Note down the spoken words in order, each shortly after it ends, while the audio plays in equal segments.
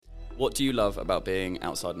What do you love about being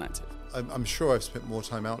outside and active? I'm sure I've spent more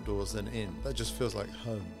time outdoors than in. That just feels like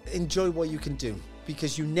home. Enjoy what you can do,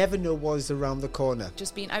 because you never know what is around the corner.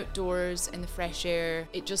 Just being outdoors in the fresh air,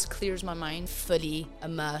 it just clears my mind. Fully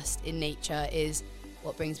immersed in nature is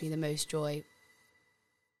what brings me the most joy.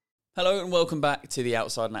 Hello and welcome back to the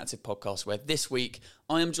Outside and Active podcast, where this week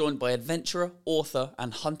I am joined by adventurer, author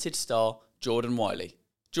and hunted star Jordan Wylie.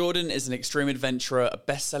 Jordan is an extreme adventurer, a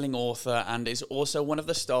best-selling author, and is also one of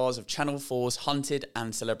the stars of Channel 4's Hunted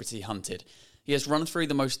and Celebrity Hunted. He has run through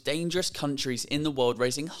the most dangerous countries in the world,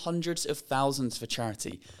 raising hundreds of thousands for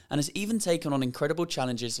charity, and has even taken on incredible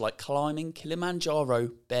challenges like climbing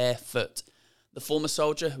Kilimanjaro barefoot. The former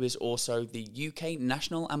soldier, who is also the UK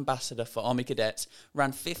National Ambassador for Army Cadets,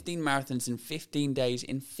 ran 15 marathons in 15 days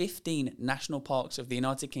in 15 national parks of the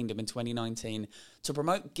United Kingdom in 2019 to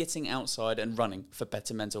promote getting outside and running for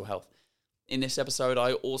better mental health. In this episode,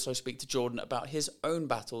 I also speak to Jordan about his own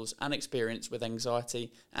battles and experience with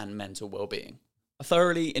anxiety and mental well-being. I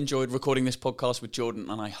thoroughly enjoyed recording this podcast with Jordan,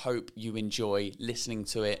 and I hope you enjoy listening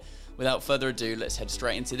to it. Without further ado, let's head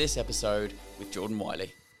straight into this episode with Jordan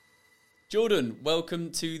Wylie. Jordan, welcome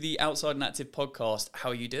to the Outside and Active podcast.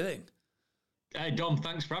 How are you doing? Hey Dom,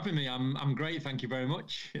 thanks for having me. I'm great, thank you very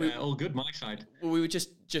much. All good, my side. Well, we were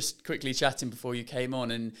just quickly chatting before you came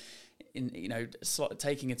on, and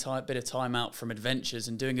taking a bit of time out from adventures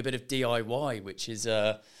and doing a bit of DIY, which is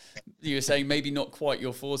you were saying maybe not quite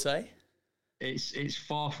your forte. It's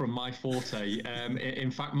far from my forte.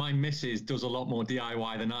 In fact, my missus does a lot more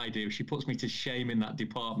DIY than I do. She puts me to shame in that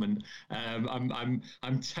department. I'm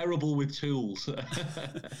terrible with tools.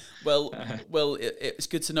 Well, it's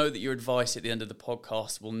good to know that your advice at the end of the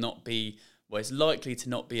podcast will not be. Well, it's likely to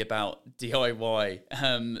not be about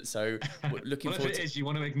DIY. So looking forward if it is, you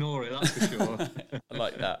want to ignore it, that's for sure. I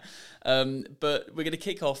like that. But we're going to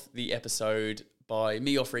kick off the episode by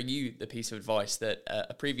me offering you the piece of advice that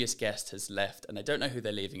a previous guest has left, and I don't know who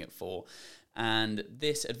they're leaving it for. And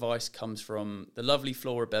this advice comes from the lovely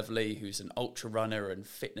Flora Beverley, who's an ultra runner and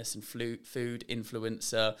fitness and food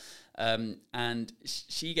influencer. And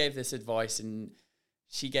she gave this advice, and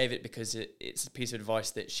she gave it because it's a piece of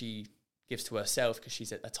advice that she gives to herself, because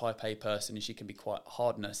she's a type A person and she can be quite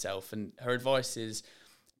hard on herself. And her advice is,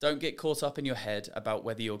 don't get caught up in your head about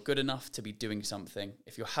whether you're good enough to be doing something.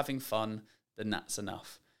 If you're having fun, then that's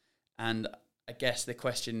enough. And I guess the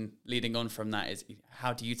question leading on from that is,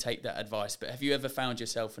 how do you take that advice? But have you ever found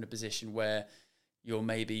yourself in a position where you're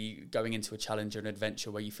maybe going into a challenge or an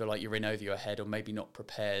adventure where you feel like you're in over your head, or maybe not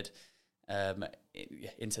prepared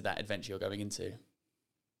into that adventure you're going into?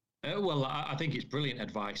 Well, I think it's brilliant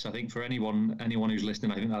advice. I think for anyone who's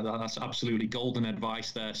listening, I think that's absolutely golden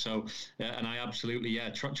advice there. So, and I absolutely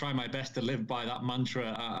try my best to live by that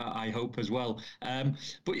mantra. I hope as well.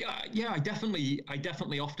 But I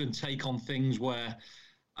definitely often take on things where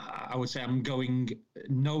I would say I'm going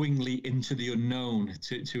knowingly into the unknown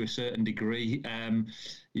to a certain degree.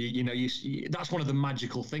 That's one of the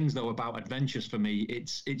magical things though about adventures for me.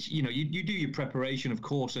 It's you do your preparation, of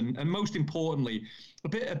course, and most importantly, a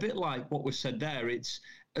bit like what was said there. It's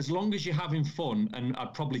as long as you're having fun, and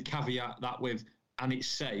I'd probably caveat that with, and it's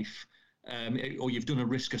safe. Or you've done a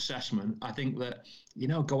risk assessment. I think that,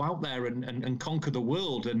 go out there and conquer the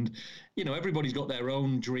world. And, everybody's got their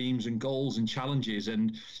own dreams and goals and challenges,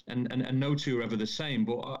 and no two are ever the same.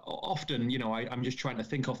 But often, I'm just trying to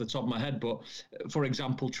think off the top of my head. But for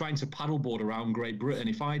example, trying to paddleboard around Great Britain,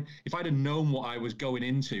 if I'd have known what I was going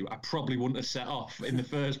into, I probably wouldn't have set off in the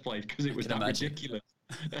first place, because it was that ridiculous.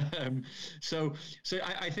 So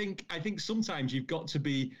I think sometimes you've got to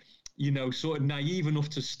be, sort of naive enough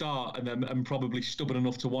to start, and probably stubborn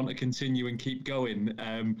enough to want to continue and keep going.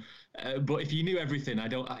 But if you knew everything, I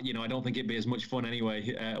don't think it'd be as much fun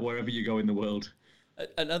anyway, wherever you go in the world.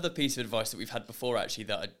 Another piece of advice that we've had before, actually,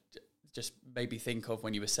 that I just made me think of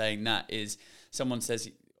when you were saying that, is someone says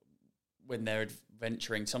when they're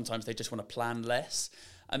adventuring, sometimes they just want to plan less.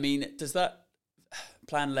 I mean, does that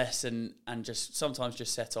plan less and just sometimes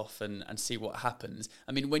just set off and see what happens?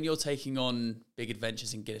 I mean, when you're taking on big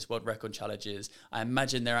adventures and Guinness World Record challenges, I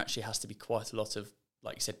imagine there actually has to be quite a lot of,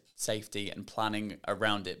 like you said, safety and planning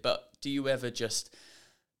around it. But do you ever just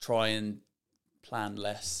try and plan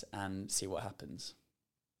less and see what happens?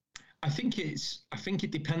 I think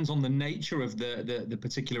it depends on the nature of the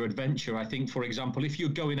particular adventure. I think, for example, if you're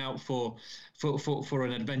going out for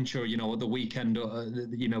an adventure, at the weekend,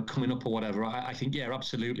 or coming up or whatever, I think, yeah,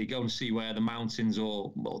 absolutely, go and see where the mountains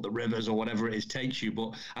or the rivers or whatever it is takes you.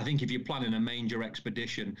 But I think if you're planning a major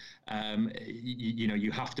expedition,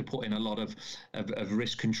 you have to put in a lot of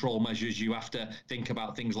risk control measures. You have to think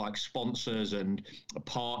about things like sponsors and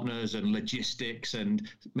partners and logistics and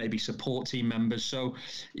maybe support team members. So,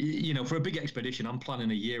 for a big expedition, I'm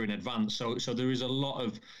planning a year in advance. So there is a lot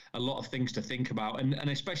of things to think about, and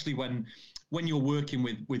especially when you're working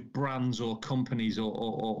with brands or companies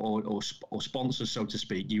or sponsors, so to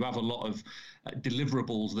speak, you have a lot of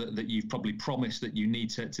deliverables that you've probably promised that you need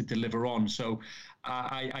to deliver on. So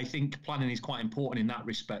I think planning is quite important in that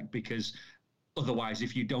respect, because otherwise,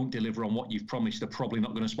 if you don't deliver on what you've promised, they're probably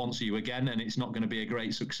not going to sponsor you again, and it's not going to be a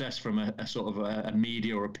great success from a sort of a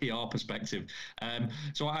media or a PR perspective.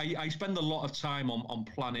 So I spend a lot of time on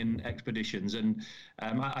planning expeditions, and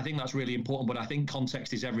I think that's really important. But I think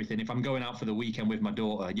context is everything. If I'm going out for the weekend with my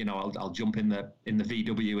daughter, I'll jump in the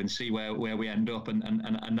VW and see where we end up,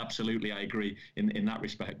 and absolutely, I agree in that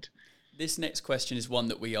respect. This next question is one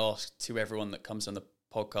that we ask to everyone that comes on the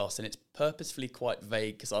podcast, and it's purposefully quite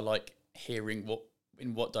vague because I like hearing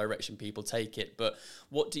in what direction people take it. But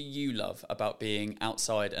what do you love about being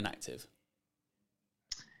outside and active?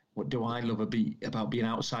 What do I love about being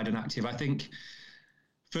outside and active? I think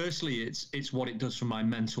firstly it's what it does for my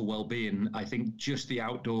mental well-being. I think just the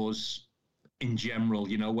outdoors in general,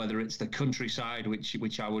 whether it's the countryside,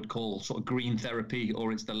 which I would call sort of green therapy,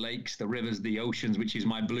 or it's the lakes, the rivers, the oceans, which is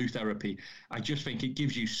my blue therapy. I just think it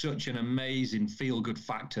gives you such an amazing feel-good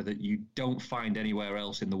factor that you don't find anywhere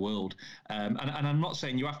else in the world. And I'm not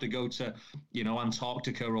saying you have to go to,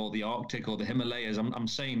 Antarctica or the Arctic or the Himalayas. I'm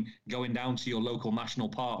saying going down to your local national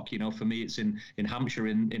park. For me, it's in Hampshire,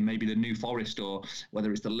 in maybe the New Forest, or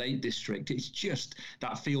whether it's the Lake District. It's just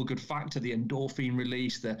that feel-good factor, the endorphin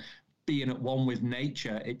release, the being at one with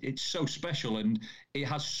nature. It's so special, and it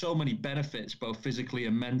has so many benefits, both physically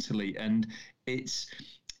and mentally. And it's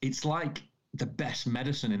like the best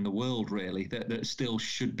medicine in the world, really, that still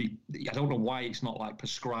should be. I don't know why it's not like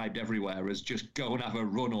prescribed everywhere as just go and have a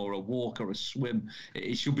run or a walk or a swim.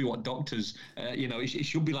 It should be what doctors, it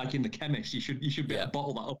should be like in the chemist. You should be able to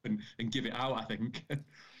bottle that up and give it out, I think.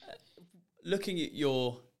 Looking at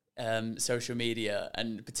your social media,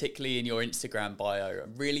 and particularly in your Instagram bio,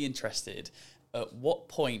 I'm really interested. At what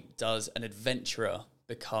point does an adventurer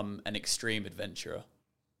become an extreme adventurer?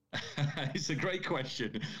 It's a great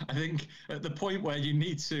question. I think at the point where you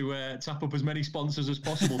need to tap up as many sponsors as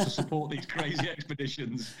possible to support these crazy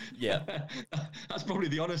expeditions. Yeah, that's probably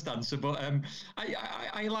the honest answer. But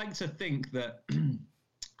I like to think that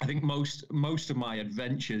I think most of my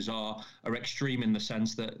adventures are extreme in the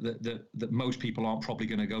sense that most people aren't probably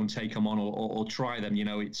going to go and take them on or try them.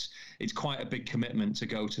 It's quite a big commitment to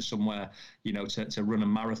go to somewhere, to run a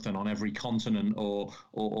marathon on every continent, or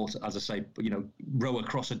as I say, row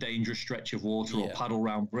across a dangerous stretch of water, or paddle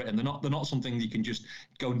around Britain. They're not something you can just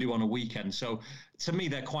go and do on a weekend. So to me,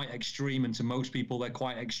 they're quite extreme, and to most people, they're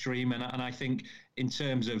quite extreme. And I think in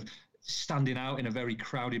terms of standing out in a very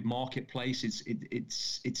crowded marketplace,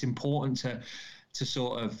 it's important to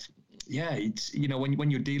sort of, it's when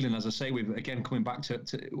you're dealing, as I say, with, again, coming back to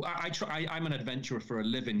I'm an adventurer for a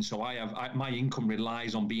living, so my income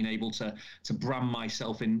relies on being able to brand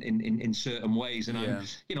myself in certain ways, and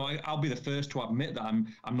I'll be the first to admit that I'm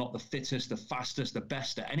not the fittest, the fastest, the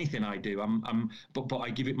best at anything I do. But I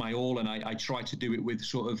give it my all, and I try to do it with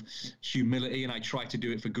sort of humility, and I try to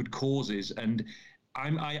do it for good causes. And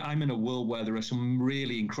I'm in a world where there are some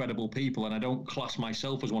really incredible people, and I don't class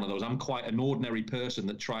myself as one of those. I'm quite an ordinary person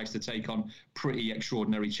that tries to take on pretty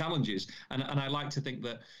extraordinary challenges. And I like to think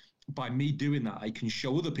that by me doing that, I can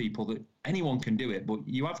show other people that anyone can do it, but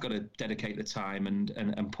you have got to dedicate the time and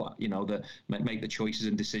put, make the choices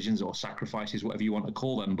and decisions or sacrifices, whatever you want to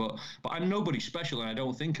call them. But I'm nobody special, and I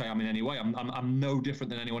don't think I am in any way. I'm no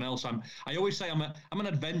different than anyone else. I always say I'm an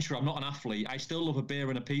adventurer. I'm not an athlete. I still love a beer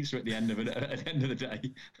and a pizza at the end of it. At the end of the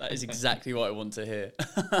day, that is exactly what I want to hear,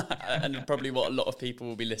 and probably what a lot of people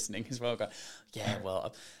will be listening as well. Go, yeah,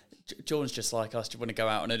 well, Jordan's just like us. You want to go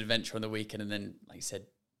out on an adventure on the weekend, and then, like you said,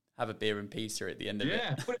 have a beer and pizza at the end of it.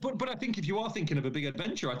 Yeah, but I think if you are thinking of a big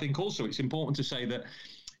adventure, I think also it's important to say that,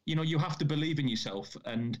 you have to believe in yourself,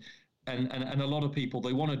 and a lot of people,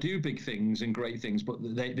 they want to do big things and great things, but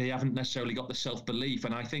they haven't necessarily got the self-belief.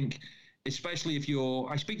 And I think, especially if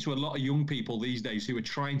I speak to a lot of young people these days who are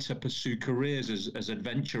trying to pursue careers as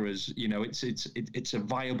adventurers. It's a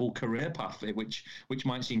viable career path, which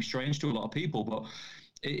might seem strange to a lot of people, but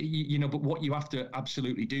But what you have to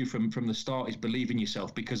absolutely do from the start is believe in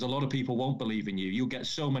yourself, because a lot of people won't believe in you. You'll get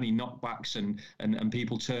so many knockbacks and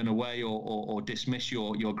people turn away or dismiss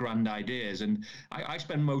your grand ideas. And I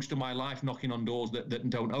spend most of my life knocking on doors that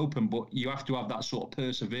don't open, but you have to have that sort of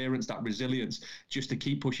perseverance, that resilience, just to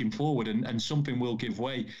keep pushing forward, and something will give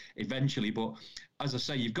way eventually. But as I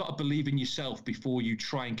say, you've got to believe in yourself before you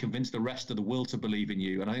try and convince the rest of the world to believe in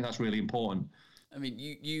you. And I think that's really important. I mean,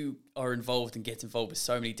 you are involved and get involved with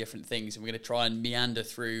so many different things, and we're going to try and meander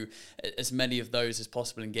through as many of those as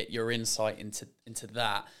possible and get your insight into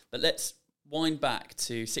that. But let's wind back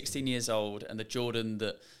to 16 years old and the Jordan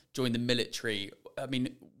that joined the military. I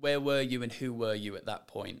mean, where were you and who were you at that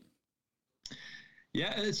point?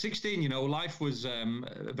 Yeah, at 16, life was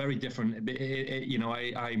very different.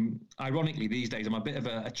 I'm ironically these days I'm a bit of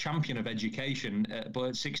a champion of education, but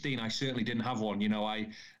at 16 I certainly didn't have one.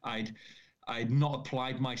 I'd not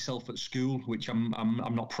applied myself at school, which I'm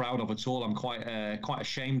not proud of at all. I'm quite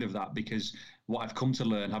ashamed of that, because what I've come to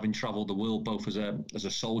learn, having travelled the world both as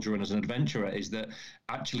a soldier and as an adventurer, is that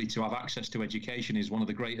actually to have access to education is one of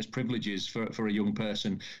the greatest privileges for a young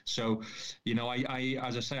person. So, I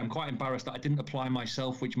as I say, I'm quite embarrassed that I didn't apply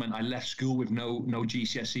myself, which meant I left school with no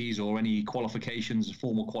GCSEs or any qualifications,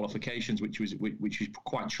 formal qualifications, which was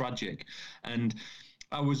quite tragic. And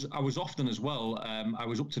I was often as well. I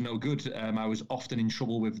was up to no good. I was often in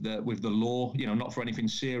trouble with the law. Not for anything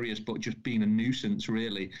serious, but just being a nuisance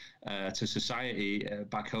really to society.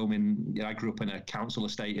 Back home I grew up in a council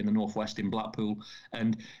estate in the northwest in Blackpool,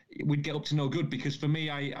 and we'd get up to no good because for me,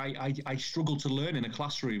 I struggled to learn in a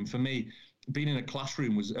classroom. For me, being in a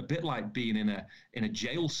classroom was a bit like being in a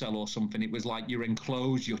jail cell or something. It was like you're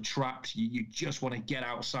enclosed, you're trapped. You just want to get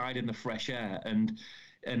outside in the fresh air.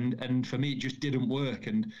 And for me, it just didn't work.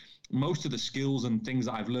 And most of the skills and things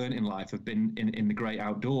that I've learned in life have been in the great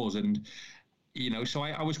outdoors. And, so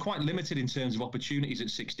I was quite limited in terms of opportunities at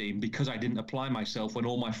 16 because I didn't apply myself when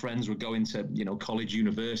all my friends were going to, college,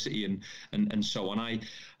 university and so on.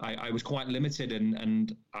 I was quite limited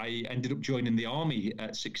and I ended up joining the army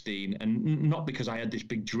at 16. And not because I had this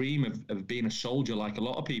big dream of being a soldier like a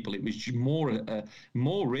lot of people. It was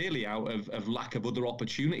more really out of lack of other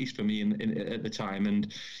opportunities for me at the time.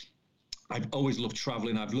 And I've always loved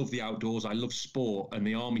traveling. I've loved the outdoors. I love sport, and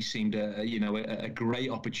the army seemed a great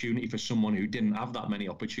opportunity for someone who didn't have that many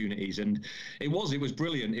opportunities. And it was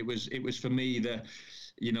brilliant. It was for me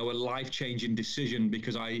a life-changing decision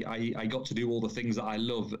because I got to do all the things that I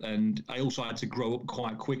love, and I also had to grow up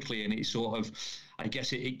quite quickly. And it sort of, I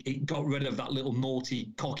guess it got rid of that little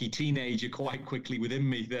naughty, cocky teenager quite quickly within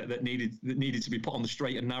me that needed to be put on the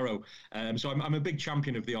straight and narrow. So I'm a big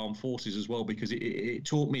champion of the armed forces as well, because it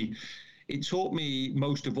taught me. It taught me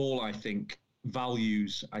most of all, I think,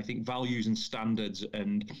 values. I think values and standards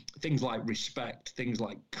and things like respect, things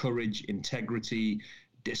like courage, integrity,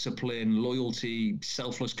 discipline, loyalty,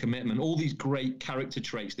 selfless commitment, all these great character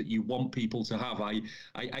traits that you want people to have. I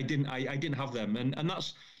didn't have them. And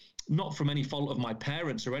that's not from any fault of my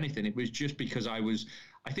parents or anything. It was just because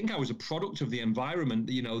I think I was a product of the environment,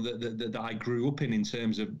 that I grew up in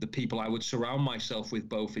terms of the people I would surround myself with,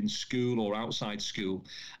 both in school or outside school.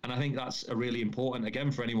 And I think that's a really important,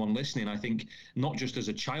 again, for anyone listening. I think not just as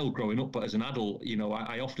a child growing up, but as an adult,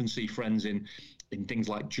 I often see friends in things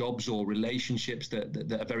like jobs or relationships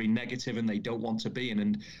that are very negative and they don't want to be in,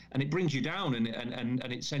 and it brings you down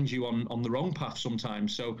and it sends you on the wrong path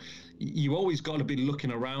sometimes. So you always got to be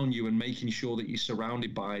looking around you and making sure that you're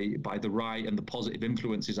surrounded by the right and the positive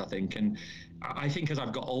influences, I think. And I think as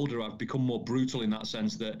I've got older, I've become more brutal in that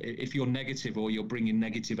sense, that if you're negative or you're bringing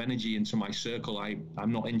negative energy into my circle,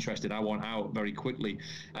 I'm not interested. I want out very quickly.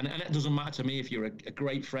 And it doesn't matter to me if you're a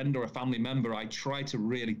great friend or a family member. I try to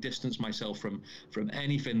really distance myself from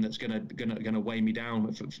anything that's gonna weigh me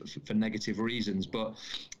down for negative reasons. But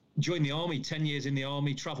joined the army, 10 years in the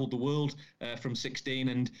army, traveled the world from 16,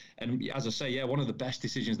 and as I say, one of the best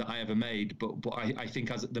decisions that I ever made. But I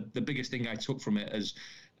think as the biggest thing I took from it, as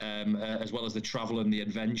well as the travel and the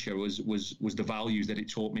adventure, was the values that it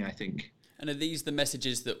taught me, I think. And are these the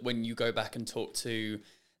messages that when you go back and talk to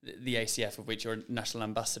the ACF, of which you're a national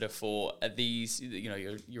ambassador for, are these,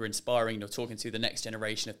 you're inspiring, you're talking to the next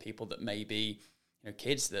generation of people that may be,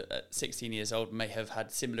 kids that at 16 years old may have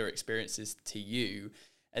had similar experiences to you?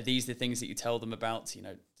 Are these the things that you tell them about,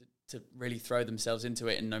 to really throw themselves into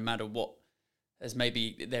it, and no matter what as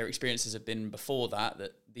maybe their experiences have been before that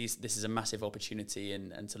this is a massive opportunity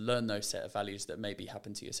and to learn those set of values that maybe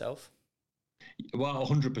happened to yourself? Well,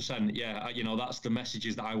 100%. Yeah, that's the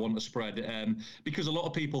messages that I want to spread. Because a lot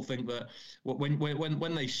of people think that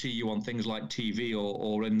when they see you on things like TV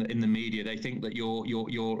or in the media, they think that you're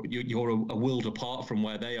a world apart from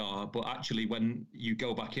where they are. But actually, when you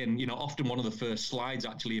go back in, often one of the first slides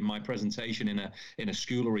actually in my presentation in a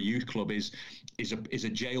school or a youth club is a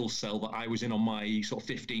jail cell that I was in on my sort of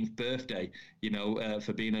 15th birthday.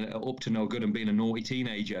 For being up to no good and being a naughty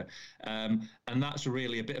teenager, and that's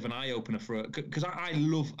really a bit of an eye opener because I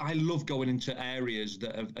love going into areas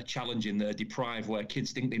that are challenging, that are deprived, where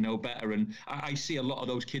kids think they know better, and I see a lot of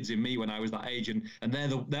those kids in me when I was that age, and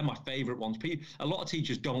they're my favourite ones. A lot of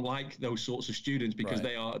teachers don't like those sorts of students because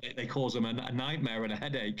they cause them a nightmare and a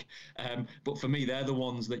headache. But for me, they're the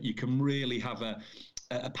ones that you can really have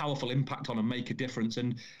a powerful impact on and make a difference.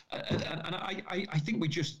 And I think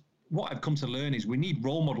what I've come to learn is we need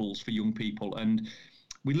role models for young people, and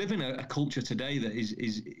we live in a culture today that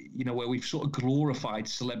is where we've sort of glorified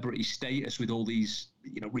celebrity status with all these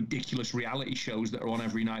ridiculous reality shows that are on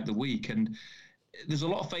every night of the week, and there's a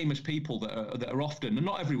lot of famous people that are often, and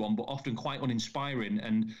not everyone, but often quite uninspiring,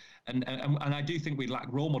 and I do think we lack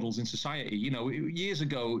role models in society. Years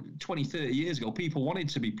ago, 20, 30 years ago, people wanted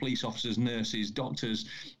to be police officers, nurses, doctors,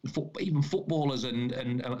 even footballers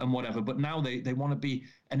and whatever. But now they want to be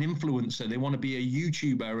an influencer. They want to be a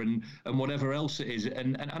YouTuber and whatever else it is.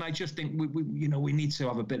 And I just think we need to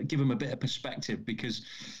have give them a bit of perspective, because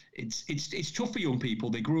it's tough for young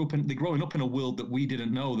people. They're growing up in a world that we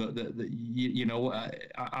didn't know.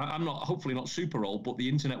 I'm hopefully not super old, but the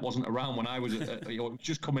internet wasn't around when I was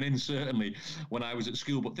just coming in, certainly when I was at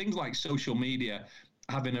school. But things like social media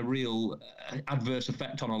having a real adverse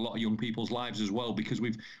effect on a lot of young people's lives as well, because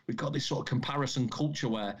we've got this sort of comparison culture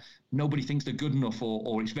where nobody thinks they're good enough,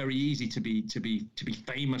 or it's very easy to be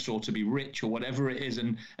famous or to be rich or whatever it is,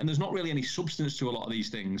 and there's not really any substance to a lot of these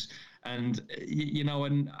things. And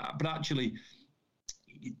but actually,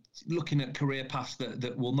 looking at career paths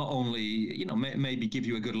that will not only maybe give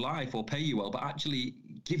you a good life or pay you well, but actually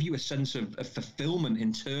give you a sense of fulfillment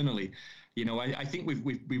internally. I think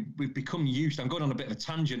we've become used. I'm going on a bit of a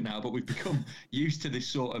tangent now, but we've become used to this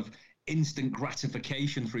sort of instant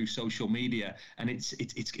gratification through social media, and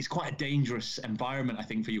it's quite a dangerous environment, I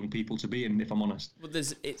think, for young people to be in, if I'm honest. Well,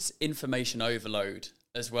 it's information overload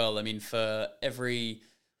as well. I mean, for every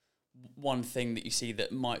one thing that you see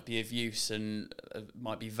that might be of use and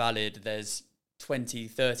might be valid, there's 20,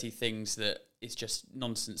 30 things that is just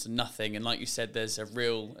nonsense and nothing. And like you said, there's a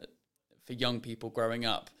real, for young people growing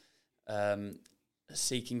up,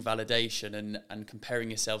 seeking validation and comparing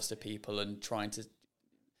yourselves to people and trying to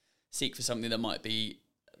seek for something that might be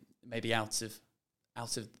maybe out of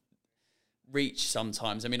reach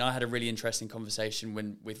sometimes. I mean, I had a really interesting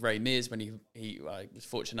conversation with Ray Mears when I was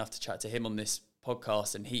fortunate enough to chat to him on this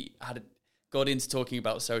podcast, and he got into talking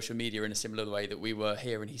about social media in a similar way that we were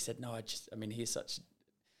here, and he said, no, he's such a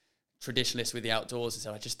traditionalist with the outdoors, and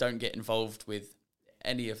so I just don't get involved with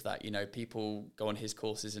any of that. People go on his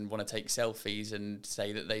courses and want to take selfies and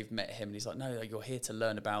say that they've met him, and he's like, no, you're here to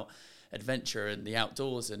learn about adventure and the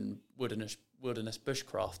outdoors and wilderness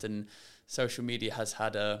bushcraft. And social media has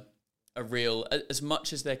had a real, as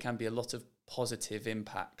much as there can be a lot of positive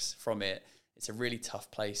impacts from it, it's a really tough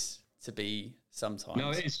place to be sometimes.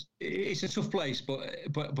 No, it's a tough place, but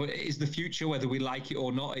it is the future, whether we like it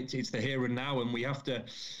or not. It's the here and now, and we have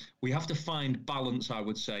to find balance, I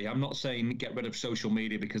would say. I'm not saying get rid of social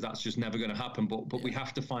media, because that's just never going to happen, but we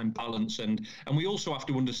have to find balance, and we also have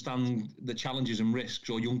to understand the challenges and risks,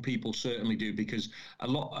 or young people certainly do, because a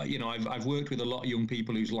lot, I've worked with a lot of young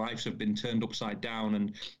people whose lives have been turned upside down,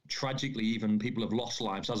 and tragically even people have lost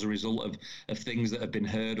lives as a result of things that have been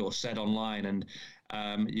heard or said online, and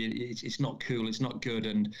it's not cool, it's not good,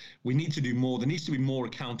 and we need to do more. There needs to be more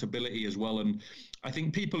accountability as well. And I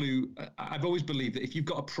think I've always believed that if you've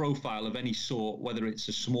got a profile of any sort, whether it's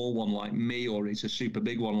a small one like me or it's a super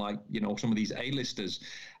big one like some of these A-listers,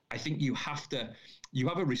 I think you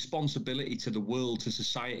have a responsibility to the world, to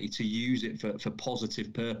society, to use it for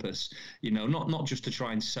positive purpose. Not just to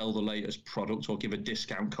try and sell the latest product or give a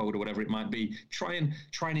discount code or whatever it might be. Try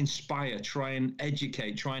and inspire, try and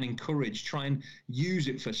educate, try and encourage, try and use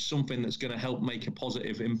it for something that's going to help make a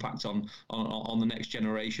positive impact on the next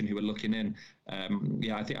generation who are looking in.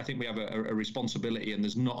 I think we have a responsibility, and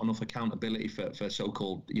there's not enough accountability for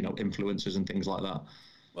so-called influencers and things like that.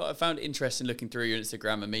 Well, I found it interesting looking through your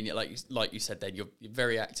Instagram. I mean, like you said, then you're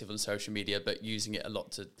very active on social media, but using it a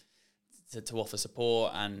lot to offer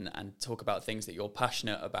support and talk about things that you're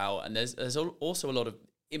passionate about. And there's also a lot of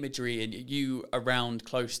imagery and you around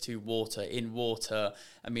close to water, in water.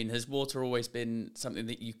 I mean, has water always been something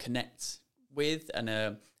that you connect with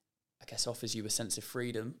and I guess, offers you a sense of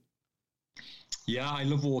freedom. Yeah, I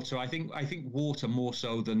love water. I think water more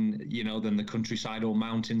so than than the countryside or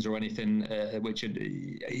mountains or anything.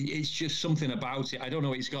 It's just something about it. I don't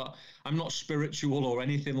know. I'm not spiritual or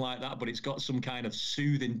anything like that, but it's got some kind of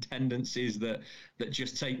soothing tendencies that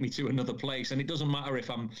just take me to another place. And it doesn't matter if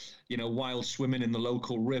I'm wild swimming in the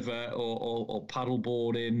local river or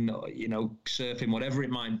paddleboarding, or, surfing, whatever it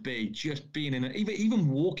might be. Just being in even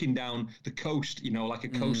walking down the coast, like a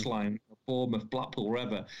coastline, Bournemouth, Blackpool,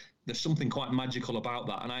 wherever. There's something quite magical about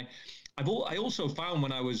that. And I also found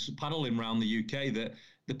when I was paddling around the UK that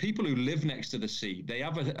the people who live next to the sea, they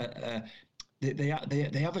have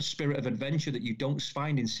they have a spirit of adventure that you don't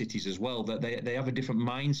find in cities as well. That they have a different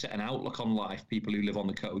mindset and outlook on life. People who live on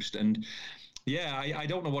the coast. And yeah, I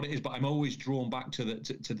don't know what it is, but I'm always drawn back to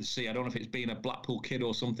the sea. I don't know if it's being a Blackpool kid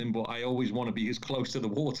or something, but I always want to be as close to the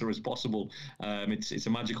water as possible. It's a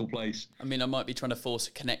magical place. I mean, I might be trying to force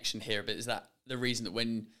a connection here, but is that the reason that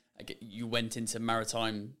when you went into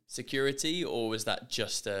maritime security, or was that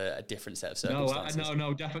just a different set of circumstances?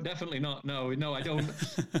 No, definitely not. No, I don't.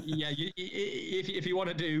 Yeah, if you want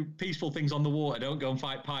to do peaceful things on the water, don't go and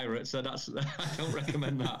fight pirates. So I don't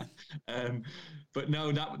recommend that. But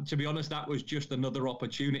no, to be honest, that was just another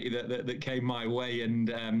opportunity that came my way.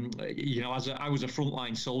 And I was a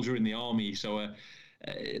frontline soldier in the army, so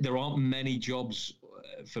there aren't many jobs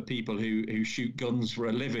for people who shoot guns for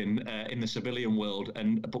a living in the civilian world,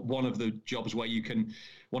 but one of the jobs where you can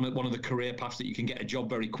one of the career paths that you can get a job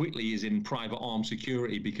very quickly is in private armed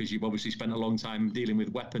security, because you've obviously spent a long time dealing with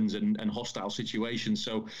weapons and hostile situations.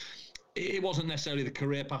 So it wasn't necessarily the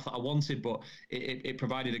career path that I wanted, but it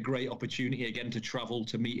provided a great opportunity again to travel,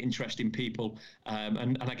 to meet interesting people,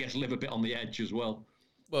 and I guess live a bit on the edge as well.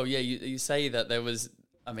 Well, yeah, you say that there was,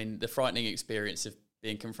 I mean, the frightening experience of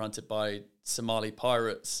being confronted by Somali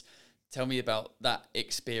pirates. Tell me about that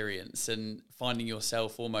experience and finding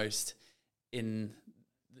yourself almost in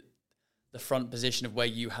the front position of where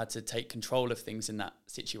you had to take control of things in that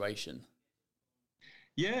situation.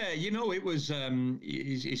 Yeah, it was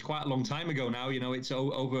it's quite a long time ago now. It's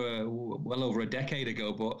well over a decade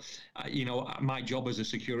ago. But my job as a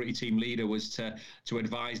security team leader was to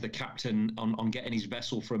advise the captain on getting his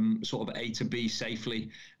vessel from sort of A to B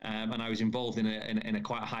safely. And I was involved in a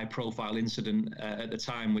quite high profile incident at the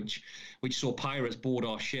time, which saw pirates board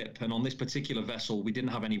our ship. And on this particular vessel, we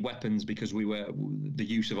didn't have any weapons because the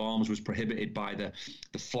use of arms was prohibited by the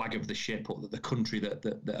flag of the ship, or the country that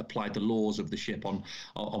applied the laws of the ship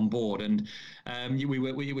on board. And we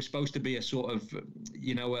were supposed to be a sort of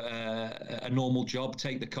a normal job,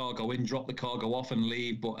 take the cargo in, drop the cargo off and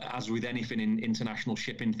leave. But as with anything in international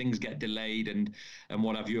shipping, things get delayed and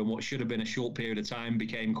what have you, and what should have been a short period of time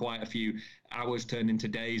became quite a few hours, turned into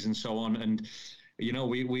days and so on. And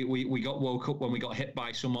we got woke up when we got hit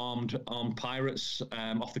by some armed pirates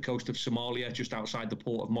off the coast of Somalia, just outside the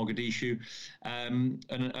port of Mogadishu.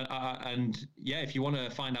 And yeah, if you want to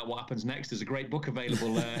find out what happens next, there's a great book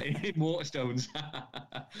available in Waterstones.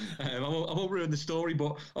 I won't ruin the story,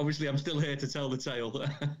 but obviously I'm still here to tell the tale.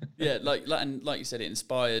 Yeah, like you said, it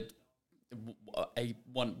inspired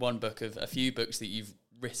one book of a few books that you've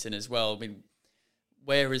written as well. I mean,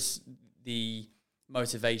 where is the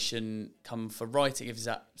motivation come for writing? Is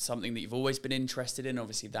that something that you've always been interested in?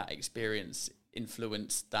 Obviously that experience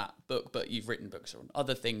influenced that book, but you've written books on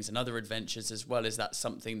other things and other adventures as well. Is that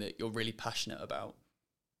something that you're really passionate about?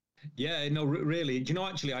 Yeah, no, really. Do you know,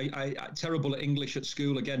 actually, I terrible at English at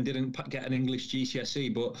school. Again, didn't get an English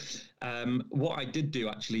GCSE. But what I did do,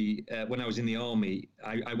 actually, when I was in the army,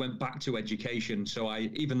 I went back to education. So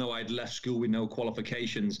even though I'd left school with no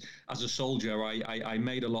qualifications, as a soldier, I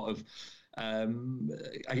made a lot of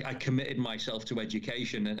I committed myself to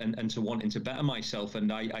education and to wanting to better myself.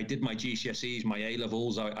 And I did my GCSEs, my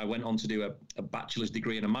A-levels. I went on to do a bachelor's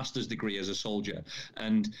degree and a master's degree as a soldier.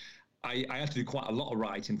 And I had to do quite a lot of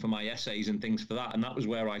writing for my essays and things for that. And that was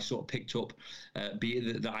where I sort of picked up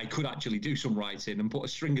that I could actually do some writing and put a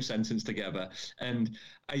string of sentence together. And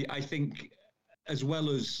I think, as well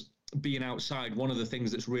as being outside, one of the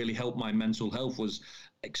things that's really helped my mental health was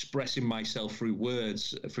expressing myself through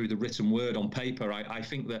words, through the written word on paper. I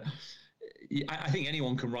think that I think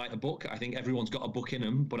anyone can write a book. I think everyone's got a book in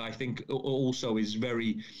them, but I think also is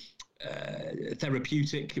very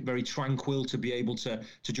therapeutic, very tranquil to be able to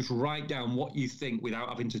just write down what you think without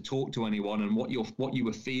having to talk to anyone, and what you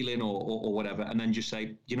were feeling or whatever, and then just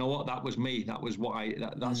say, you know what, that was me, that was what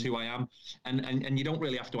that's who I am, and you don't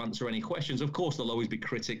really have to answer any questions. Of course, there'll always be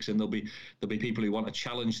critics and there'll be people who want to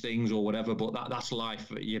challenge things or whatever, but that's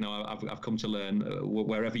life. I've come to learn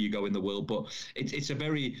wherever you go in the world. But it's a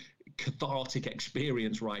very cathartic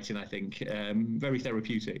experience writing, I think. Very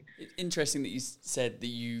therapeutic. Interesting that you said that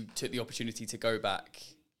you took the opportunity to go back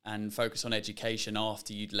and focus on education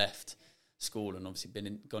after you'd left school and obviously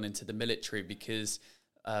gone into the military, because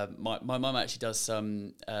my mum actually does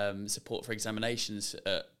some support for examinations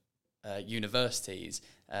at universities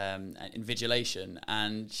and invigilation,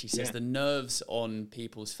 and she says the nerves on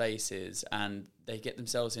people's faces, and they get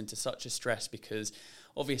themselves into such a stress because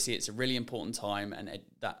obviously it's a really important time, and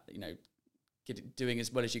that, you know, doing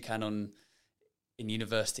as well as you can in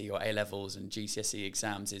university or A levels and GCSE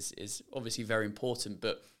exams is obviously very important,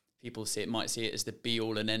 but people might see it as the be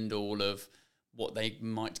all and end all of what they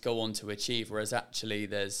might go on to achieve, whereas actually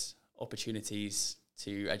there's opportunities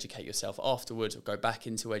to educate yourself afterwards or go back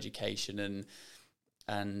into education.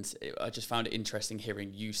 I just found it interesting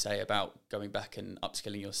hearing you say about going back and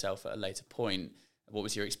upskilling yourself at a later point. What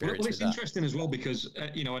was your experience well, with that? It's interesting as well because,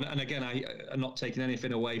 you know, and again, I'm not taking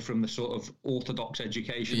anything away from the sort of orthodox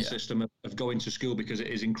education system of going to school, because it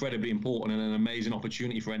is incredibly important and an amazing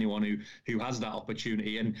opportunity for anyone who has that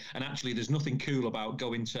opportunity. And actually, there's nothing cool about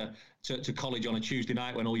going to college on a Tuesday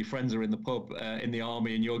night when all your friends are in the pub in the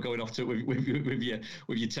army and you're going off to with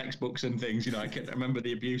your textbooks and things. You know, I remember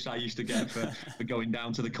the abuse I used to get for going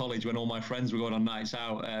down to the college when all my friends were going on nights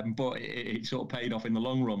out. But it sort of paid off in the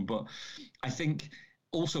long run. But I think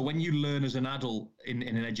also when you learn as an adult in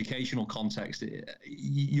an educational context,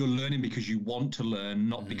 you're learning because you want to learn,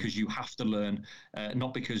 not because you have to learn,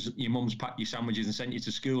 not because your mum's packed your sandwiches and sent you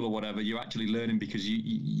to school or whatever. You're actually learning because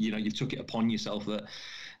you took it upon yourself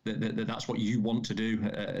that's what you want to do,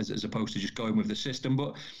 as opposed to just going with the system.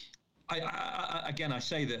 But I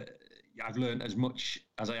say that I've learned as much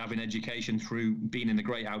as I have in education through being in the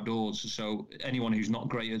great outdoors. So anyone who's not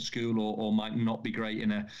great at school or might not be great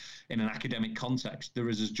in an academic context, there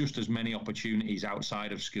is just as many opportunities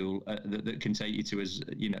outside of school that can take you to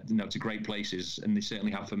to great places, and they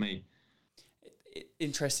certainly have for me.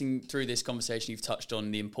 Interesting, through this conversation, you've touched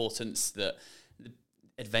on the importance that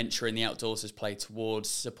adventure in the outdoors has played towards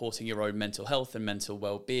supporting your own mental health and mental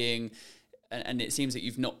well-being. And it seems that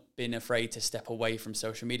you've not been afraid to step away from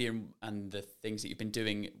social media and the things that you've been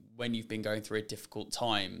doing when you've been going through a difficult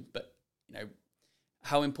time. But, you know,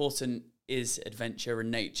 how important is adventure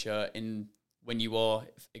and nature when you are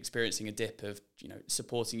experiencing a dip of, you know,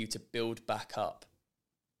 supporting you to build back up?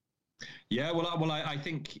 Yeah, well, I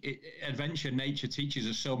think adventure, nature teaches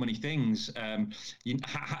us so many things.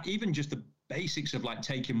 Even just the basics of like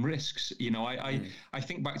taking risks. You know, I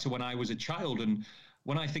think back to when I was a child, and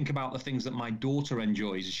when I think about the things that my daughter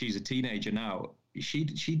enjoys, she's a teenager now, she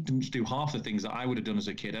didn't do half the things that I would have done as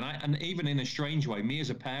a kid. And even in a strange way, me as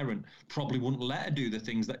a parent probably wouldn't let her do the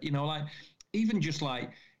things that, you know, like even just like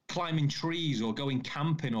climbing trees or going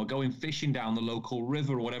camping or going fishing down the local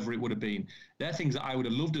river or whatever it would have been. They're things that I would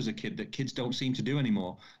have loved as a kid that kids don't seem to do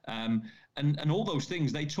anymore. And all those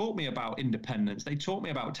things, they taught me about independence. They taught me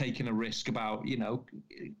about taking a risk, about, you know,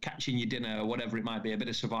 catching your dinner or whatever it might be, a bit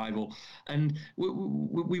of survival. And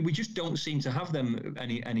we just don't seem to have them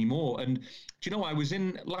anymore. And do you know, I was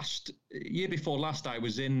in year before last, I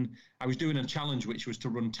was doing a challenge, which was to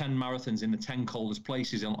run 10 marathons in the 10 coldest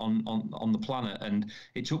places on the planet. And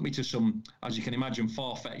it took me to some, as you can imagine,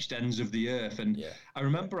 far-fetched ends of the earth. And I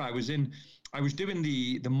remember I was doing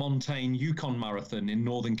the Montaigne Yukon Marathon in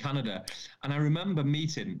northern Canada, and I remember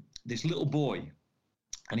meeting this little boy,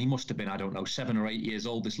 and he must have been, I don't know, 7 or 8 years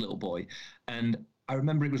old, this little boy. And I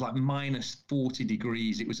remember it was like minus 40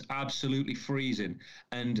 degrees. It was absolutely freezing.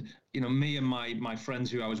 And, you know, me and my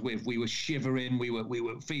friends who I was with, we were shivering. We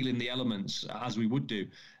were feeling the elements, as we would do.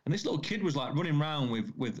 And this little kid was like running around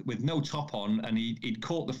with no top on, and he'd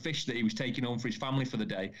caught the fish that he was taking home for his family for the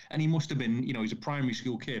day. And he must have been, you know, he's a primary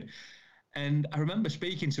school kid. And I remember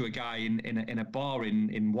speaking to a guy in a bar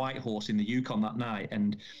in Whitehorse in the Yukon that night,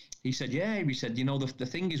 and he said, you know, the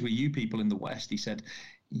thing is with you people in the West, he said,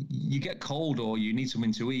 you get cold or you need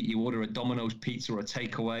something to eat, you order a Domino's pizza or a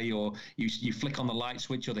takeaway, or you flick on the light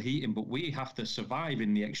switch or the heating, but we have to survive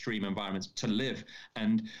in the extreme environments to live.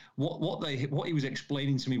 And what he was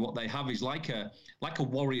explaining to me, what they have is like a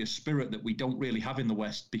warrior spirit that we don't really have in the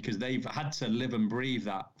West, because they've had to live and breathe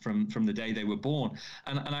that from the day they were born.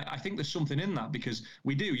 And I think there's something in that, because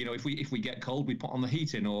we do, you know, if we get cold, we put on the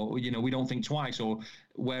heating, or, you know, we don't think twice, or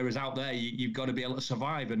whereas out there you've got to be able to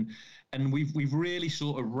survive. And we've really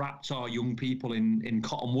sort of wrapped our young people in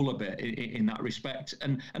cotton wool a bit in that respect.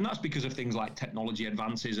 And that's because of things like technology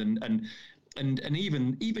advances and and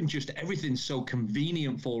even just everything's so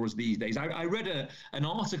convenient for us these days. I read an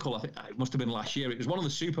article, I think it must have been last year. It was one of the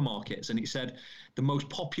supermarkets, and it said the most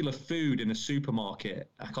popular food in a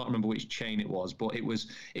supermarket, I can't remember which chain it was, but it was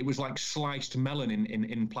like sliced melon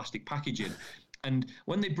in plastic packaging. And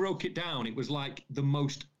when they broke it down, it was like the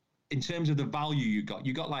most, in terms of the value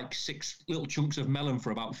you got like 6 little chunks of melon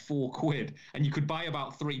for about £4, and you could buy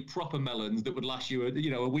about 3 proper melons that would last you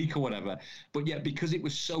a week or whatever. But yet, because it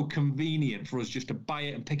was so convenient for us just to buy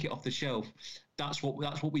it and pick it off the shelf, that's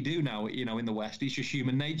what we do now, in the West. It's just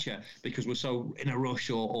human nature, because we're so in a rush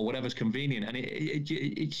or whatever's convenient. And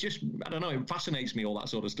it's just, I don't know, it fascinates me, all that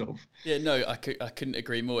sort of stuff. Yeah, no, I couldn't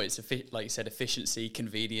agree more. It's like you said, efficiency,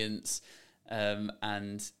 convenience,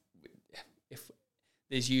 and if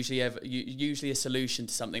there's usually a solution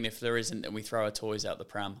to something. If there isn't, then we throw our toys out the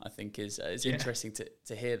pram. I think is interesting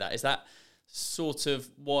to hear that. Is that sort of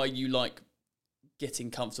why you like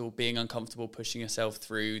getting comfortable, being uncomfortable, pushing yourself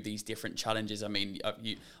through these different challenges? I mean,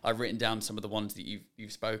 I've written down some of the ones that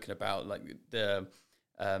you've spoken about, like the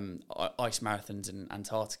ice marathons in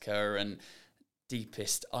Antarctica and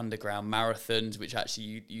deepest underground marathons, which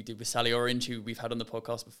actually you did with Sally Orange, who we've had on the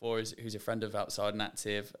podcast before, who's a friend of Outside and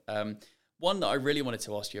Active. One that I really wanted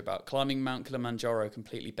to ask you about, climbing Mount Kilimanjaro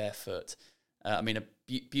completely barefoot. I mean, a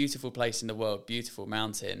beautiful place in the world, beautiful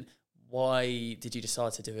mountain. Why did you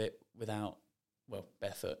decide to do it without,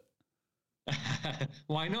 barefoot?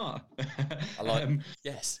 Why not? I like,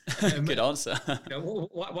 yes, good answer.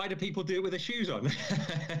 Why do people do it with their shoes on?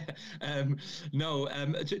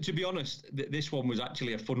 To be honest, this one was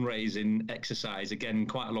actually a fundraising exercise, again,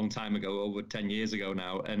 quite a long time ago, over 10 years ago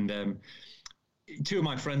now. And 2 of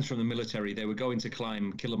my friends from the military, they were going to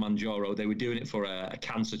climb Kilimanjaro. They were doing it for a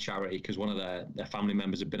cancer charity because one of their family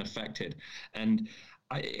members had been affected. And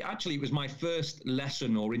it was my first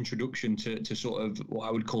lesson or introduction to sort of what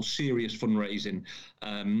I would call serious fundraising,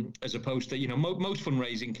 as opposed to, most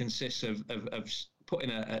fundraising consists of putting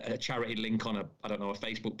a charity link on a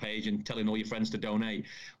Facebook page and telling all your friends to donate.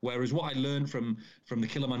 Whereas what I learned from the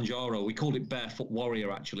Kilimanjaro, we called it Barefoot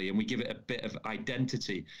Warrior, actually, and we give it a bit of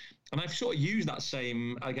identity. And I've sort of used that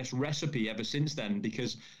same, I guess, recipe ever since then,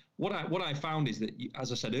 because what I found is that,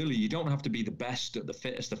 as I said earlier, you don't have to be the best, the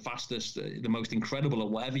fittest, the fastest, the most incredible at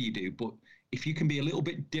whatever you do. But if you can be a little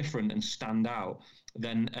bit different and stand out,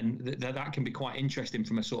 then that can be quite interesting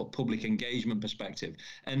from a sort of public engagement perspective.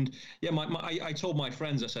 And yeah, I told my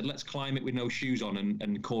friends, I said, let's climb it with no shoes on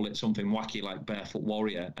and call it something wacky like Barefoot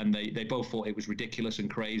Warrior. And they both thought it was ridiculous and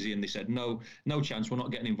crazy. And they said, no chance, we're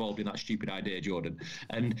not getting involved in that stupid idea, Jordan.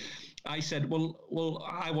 And I said, well,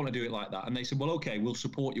 I want to do it like that. And they said, well, okay, we'll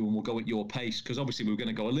support you and we'll go at your pace. Because obviously we were going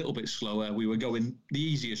to go a little bit slower. We were going the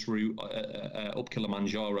easiest route up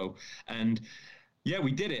Kilimanjaro. And yeah,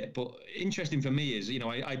 we did it. But interesting for me is,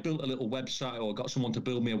 I built a little website, or got someone to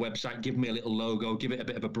build me a website, give me a little logo, give it a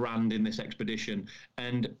bit of a brand in this expedition.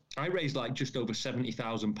 And I raised like just over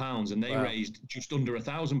 £70,000 and they raised just under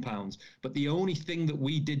 £1,000. But the only thing that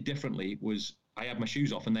we did differently was I had my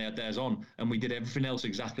shoes off and they had theirs on, and we did everything else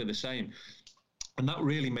exactly the same. And that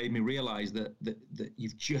really made me realize that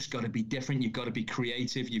you've just got to be different. You've got to be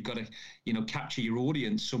creative. You've got to, capture your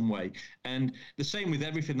audience some way. And the same with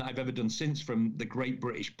everything that I've ever done since, from the Great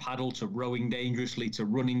British Paddle to rowing dangerously to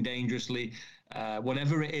running dangerously,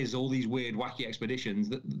 whatever it is, all these weird, wacky expeditions,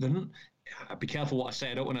 be careful what I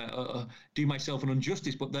say. I don't want to do myself an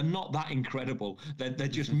injustice, but they're not that incredible. They're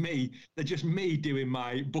just me. They're just me doing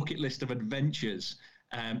my bucket list of adventures.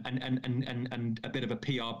 And a bit of a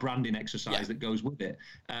PR branding exercise that goes with it,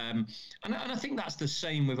 and I think that's the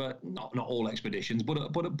same with not all expeditions, but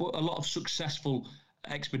a lot of successful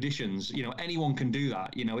expeditions. Anyone can do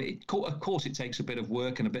that. Of course it takes a bit of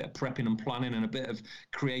work and a bit of prepping and planning and a bit of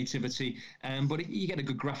creativity. But if you get a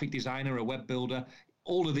good graphic designer, a web builder,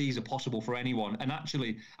 all of these are possible for anyone. And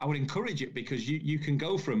actually, I would encourage it, because you can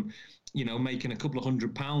go from, making a couple of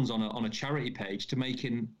 £100 on a charity page to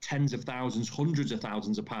making tens of thousands, hundreds of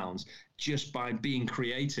thousands of pounds just by being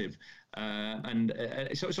creative. So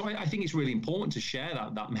I think it's really important to share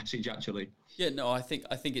that message, actually. Yeah, no, I think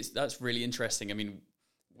that's really interesting. I mean,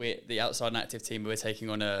 we're the Outside and Active team. We're taking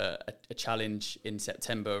on a challenge in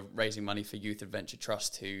September, raising money for Youth Adventure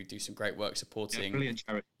Trust, who do some great work supporting. Yeah, brilliant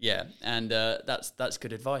charity. Yeah, and that's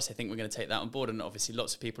good advice. I think we're going to take that on board. And obviously,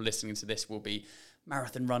 lots of people listening to this will be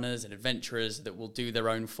marathon runners and adventurers that will do their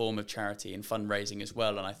own form of charity and fundraising as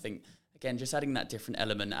well. And I think, again, just adding that different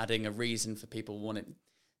element, adding a reason for people wanting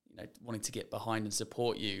to get behind and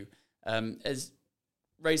support you, as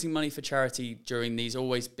raising money for charity during these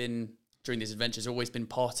adventures always been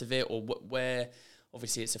part of it, or where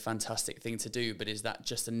obviously it's a fantastic thing to do, but is that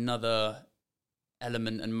just another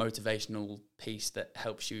element and motivational piece that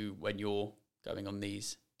helps you when you're going on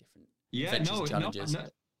these different adventures and challenges?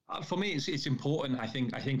 For me, it's important. I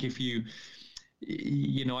think if you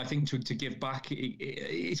I think to give back,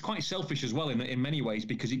 it's quite selfish as well in many ways,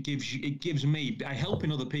 because it gives me, by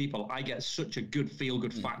helping other people, I get such a good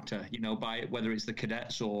feel-good factor, by whether it's the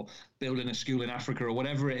cadets or building a school in Africa or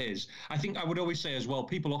whatever it is. I think I would always say as well,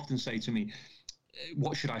 people often say to me,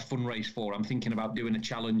 what should I fundraise for? I'm thinking about doing a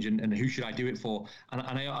challenge, and who should I do it for? And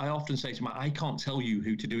I often say to them, I can't tell you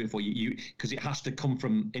who to do it for, you because it has to come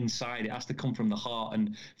from inside. It has to come from the heart.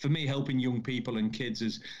 And for me, helping young people and kids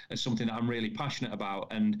is something that I'm really passionate about.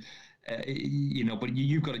 And but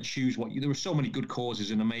you've got to choose there are so many good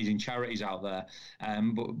causes and amazing charities out there,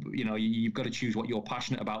 but you've got to choose what you're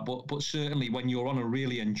passionate about. But certainly when you're on a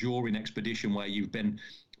really enduring expedition where you've been,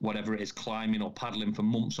 whatever it is, climbing or paddling for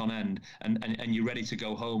months on end, and you're ready to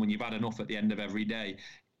go home and you've had enough at the end of every day,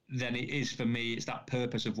 then it is, for me, it's that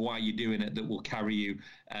purpose of why you're doing it that will carry you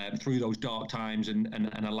through those dark times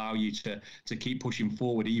and allow you to keep pushing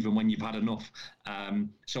forward even when you've had enough.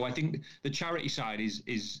 So I think the charity side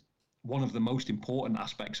is one of the most important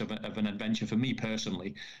aspects of an adventure for me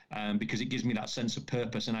personally, because it gives me that sense of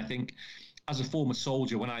purpose. And I think as a former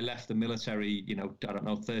soldier, when I left the military,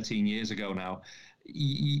 13 years ago now,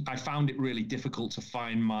 I found it really difficult to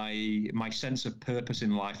find my sense of purpose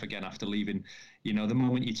in life again after leaving. The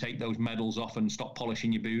moment you take those medals off and stop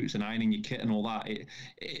polishing your boots and ironing your kit and all that,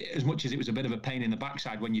 as much as it was a bit of a pain in the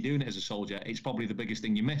backside when you're doing it as a soldier, it's probably the biggest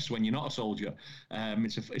thing you miss when you're not a soldier.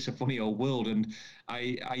 It's a funny old world. And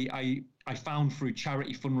I found through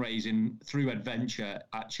charity fundraising, through adventure,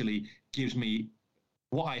 actually gives me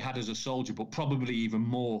what I had as a soldier, but probably even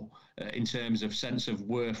more in terms of sense of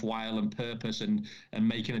worthwhile and purpose and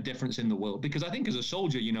making a difference in the world. Because I think as a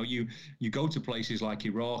soldier, you go to places like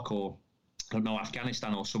Iraq or, I don't know,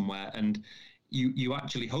 Afghanistan or somewhere, and you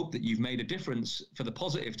actually hope that you've made a difference for the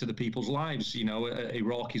positive to the people's lives,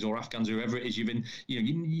 Iraqis or Afghans, whoever it is.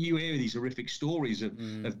 You hear these horrific stories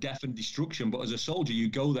of death and destruction, but as a soldier, you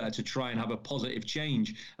go there to try and have a positive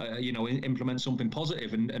change, implement something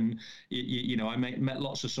positive. And I met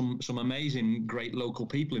lots of some amazing, great local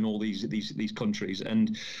people in all these countries.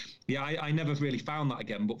 And yeah, I never really found that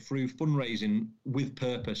again, but through fundraising with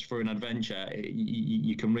purpose for an adventure,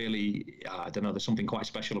 you can really, I don't know, there's something quite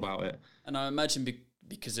special about it. And I imagine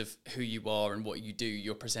because of who you are and what you do,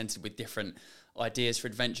 you're presented with different ideas for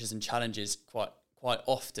adventures and challenges quite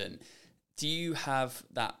often. Do you have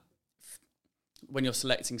that, when you're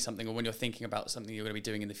selecting something or when you're thinking about something you're going to be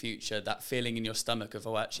doing in the future, that feeling in your stomach of,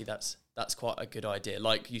 oh, actually, that's quite a good idea?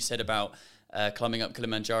 Like you said about climbing up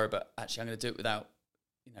Kilimanjaro, but actually I'm going to do it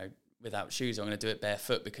without shoes. I'm going to do it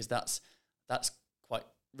barefoot because that's quite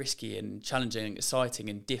risky and challenging and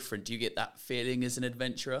exciting and different. Do you get that feeling as an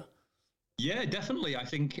adventurer? Yeah, definitely. I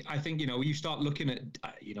think you start looking at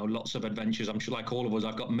lots of adventures. I'm sure, like all of us,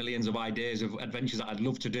 I've got millions of ideas of adventures that I'd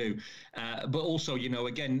love to do. But also,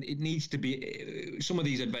 again, it needs to be, some of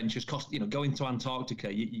these adventures cost, going to Antarctica,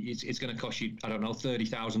 it's going to cost you, I don't know,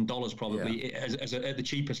 $30,000 probably, as at the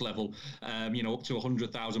cheapest level, up to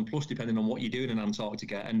 $100,000 plus, depending on what you're doing in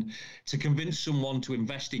Antarctica. And to convince someone to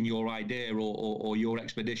invest in your idea or your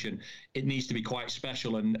expedition, it needs to be quite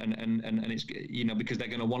special, and it's, because they're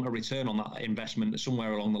going to want a return on that investment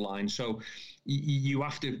somewhere along the line. So you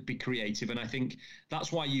have to be creative, and I think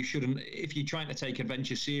that's why you shouldn't, if you're trying to take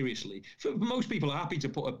adventure seriously, most people are happy to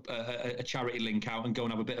put a charity link out and go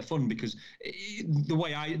and have a bit of fun, because the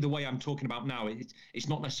way I'm talking about now, it's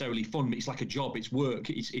not necessarily fun, it's like a job, it's work,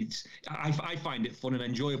 I find it fun and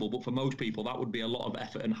enjoyable, but for most people that would be a lot of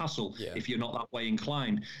effort and hassle if you're not that way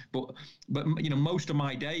inclined. But most of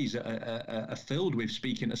my days are filled with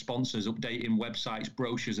speaking to sponsors, updating websites,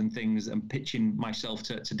 brochures and things, and pitching myself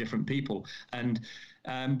to different people. And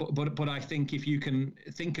but I think if you can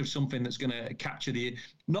think of something that's going to capture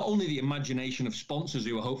not only the imagination of sponsors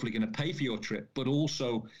who are hopefully going to pay for your trip, but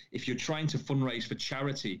also if you're trying to fundraise for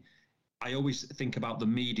charity, I always think about the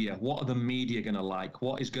media. What are the media going to like?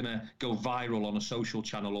 What is going to go viral on a social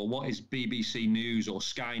channel? Or what is BBC News or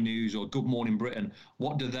Sky News or Good Morning Britain?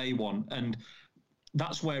 What do they want? And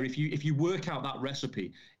that's where if you work out that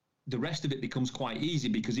recipe, the rest of it becomes quite easy,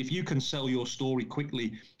 because if you can sell your story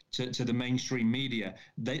quickly to the mainstream media,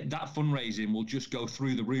 that fundraising will just go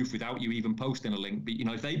through the roof without you even posting a link. But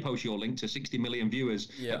if they post your link to 60 million viewers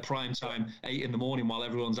at prime time, 8 a.m. while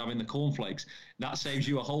everyone's having the cornflakes, that saves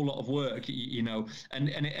you a whole lot of work. And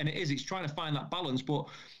it's trying to find that balance, but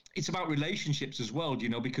it's about relationships as well.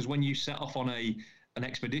 Because when you set off on an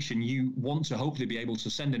expedition, you want to hopefully be able to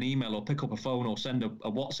send an email or pick up a phone or send a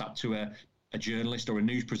WhatsApp to a journalist or a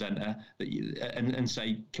news presenter and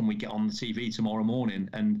say, can we get on the TV tomorrow morning?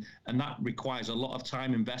 And that requires a lot of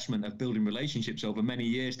time investment of building relationships over many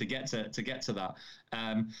years to get to that.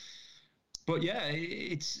 But yeah,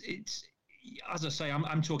 it's as I say,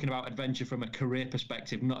 I'm talking about adventure from a career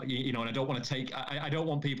perspective, not, and I don't want to I don't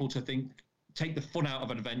want people to take the fun out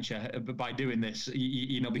of adventure by doing this,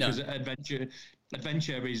 because adventure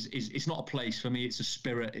is it's not a place for me. It's a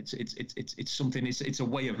spirit. It's something. It's a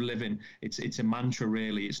way of living. It's a mantra,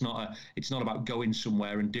 really. It's not about going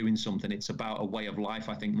somewhere and doing something. It's about a way of life,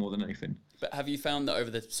 I think, more than anything. But have you found that over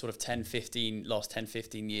the sort of last 10,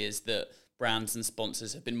 15 years that brands and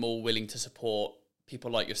sponsors have been more willing to support people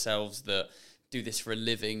like yourselves that do this for a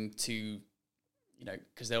living to,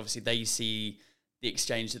 because they see the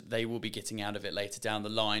exchange that they will be getting out of it later down the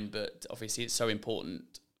line, but obviously it's so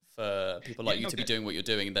important for people like you to be doing what you're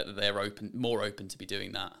doing that they're more open to be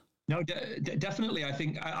doing that. No, definitely. I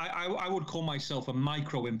think I would call myself a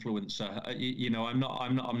micro influencer. I'm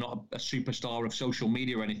not a superstar of social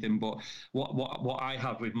media or anything. But what I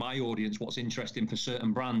have with my audience, what's interesting for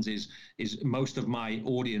certain brands is most of my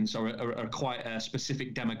audience are quite a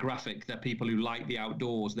specific demographic. They're people who like the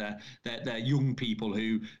outdoors. They're young people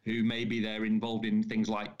who maybe they're involved in things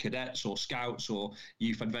like cadets or scouts or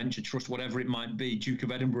Youth Adventure Trust, whatever it might be, Duke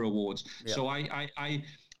of Edinburgh Awards. Yeah. So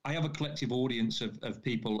I have a collective audience of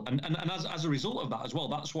people, and as a result of that as well,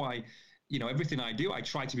 that's why, everything I do, I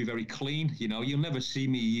try to be very clean. You'll never see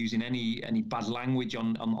me using any bad language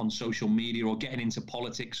on social media or getting into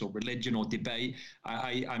politics or religion or debate.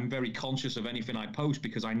 I'm very conscious of anything I post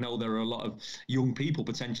because I know there are a lot of young people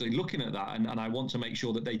potentially looking at that, and I want to make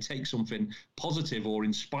sure that they take something positive or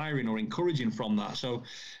inspiring or encouraging from that. So,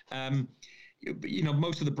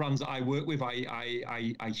 most of the brands that I work with,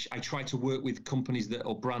 I try to work with companies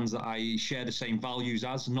or brands that I share the same values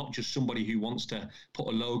as, not just somebody who wants to put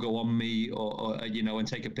a logo on me or and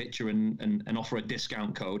take a picture and offer a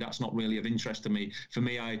discount code. That's not really of interest to me. For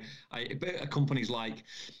me, companies like,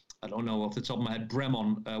 I don't know off the top of my head,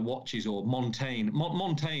 Bremont watches or Montaigne.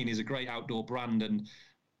 Montaigne is a great outdoor brand, and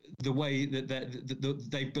the way that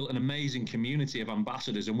they've built an amazing community of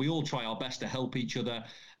ambassadors, and we all try our best to help each other.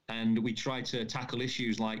 And we try to tackle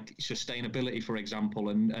issues like sustainability, for example,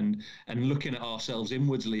 and looking at ourselves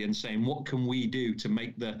inwardly and saying, what can we do to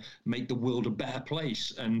make the world a better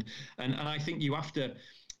place? And I think you have to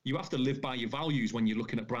live by your values when you're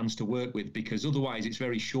looking at brands to work with, because otherwise it's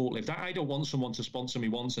very short-lived. I don't want someone to sponsor me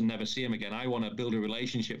once and never see them again. I want to build a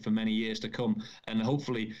relationship for many years to come, and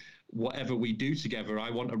hopefully whatever we do together, I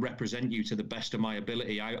want to represent you to the best of my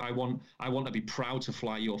ability. I want to be proud to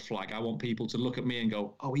fly your flag. I want people to look at me and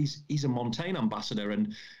go, oh, he's a Montaigne ambassador,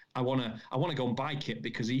 and I want to go and buy kit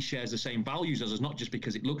because he shares the same values as us, not just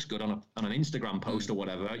because it looks good on an Instagram post or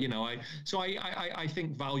whatever. I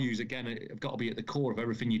think values, again, have got to be at the core of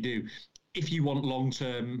everything you do. If you want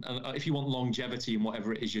if you want longevity in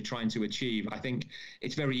whatever it is you're trying to achieve, I think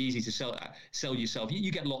it's very easy to sell yourself.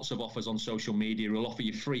 You get lots of offers on social media. It'll offer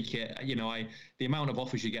you free kit. The amount of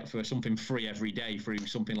offers you get for something free every day through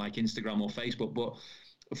something like Instagram or Facebook, but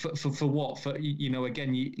for what? For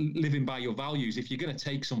again, living by your values. If you're going to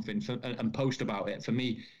take something and post about it, for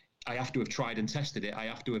me, I have to have tried and tested it. I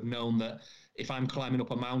have to have known that if I'm climbing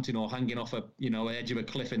up a mountain or hanging off edge of a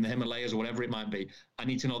cliff in the Himalayas or whatever it might be, I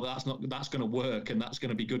need to know that's going to work, and that's going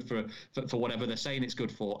to be good for whatever they're saying it's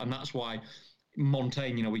good for. And that's why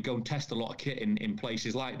Montaigne, we go and test a lot of kit in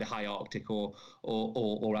places like the high Arctic or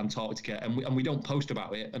Antarctica, and we don't post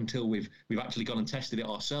about it until we've actually gone and tested it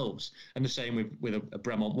ourselves. And the same with a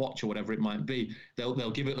Bremont watch or whatever it might be.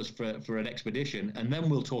 They'll give it us for an expedition, and then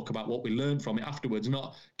we'll talk about what we learned from it afterwards,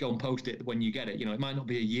 not go and post it when you get it. It might not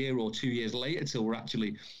be a year or 2 years later till we're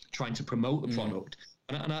actually trying to promote the product.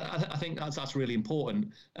 And I think that's really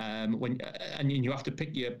important. You have to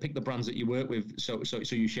pick the brands that you work with, so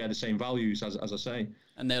you share the same values, as I say.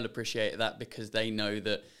 And they'll appreciate that because they know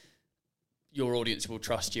that your audience will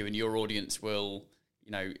trust you, and your audience will,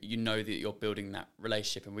 that you're building that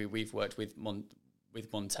relationship. And we've worked with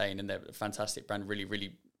Montaigne, and they're a fantastic brand. Really,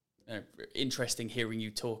 really interesting hearing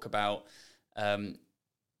you talk about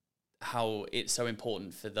how it's so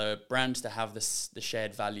important for the brands to have the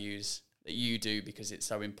shared values that you do, because it's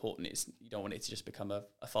so important. You don't want it to just become a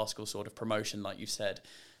farcical sort of promotion, like you've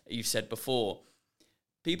said before.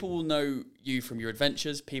 People will know you from your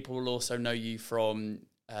adventures. People will also know you from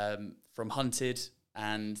Hunted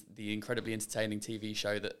and the incredibly entertaining TV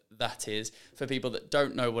show that is. For people that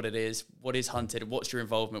don't know what it is, what is Hunted? What's your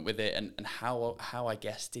involvement with it, and how I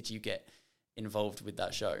guess did you get involved with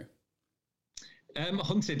that show?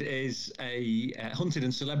 Hunted is a Hunted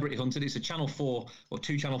and Celebrity Hunted. It's a Channel 4 or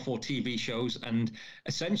two Channel 4 TV shows, and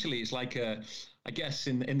essentially it's like I guess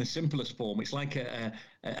in the simplest form, it's like a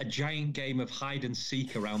giant game of hide and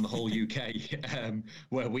seek around the whole UK,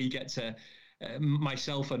 where we get to.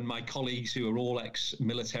 Myself and my colleagues, who are all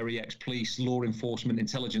ex-military, ex-police, law enforcement,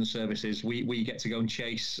 intelligence services, we get to go and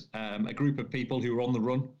chase a group of people who are on the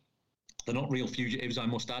run. They're not real fugitives, I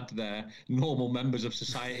must add. They're normal members of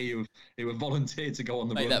society who have volunteered to go on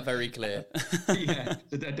the run. Make that very clear. Yeah,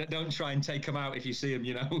 don't try and take them out if you see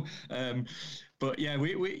them, But yeah,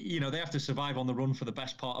 we they have to survive on the run for the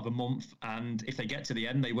best part of a month, and if they get to the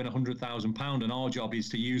end, they win £100,000. And our job is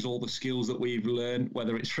to use all the skills that we've learned,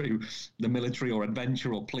 whether it's through the military or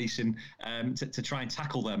adventure or policing, to try and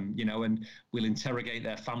tackle them. And we'll interrogate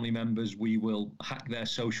their family members. We will hack their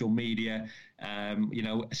social media.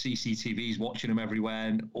 CCTVs watching them everywhere,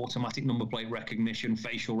 and automatic number plate recognition,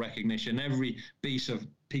 facial recognition, every piece of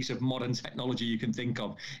modern technology you can think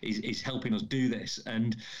of is helping us do this.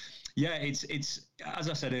 And yeah, it's as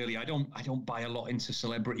I said earlier, I don't buy a lot into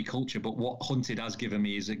celebrity culture, but what Hunted has given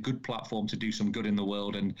me is a good platform to do some good in the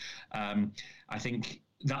world, and I think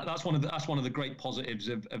that's one of the great positives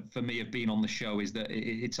for me of being on the show, is that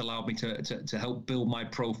it's allowed me to help build my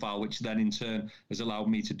profile, which then in turn has allowed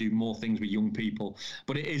me to do more things with young people.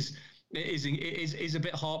 But it is a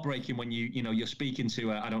bit heartbreaking when you're speaking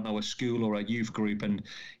to a school or a youth group, and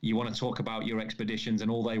you want to talk about your expeditions,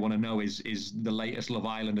 and all they want to know is the latest Love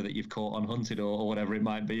Islander that you've caught on Hunted or whatever it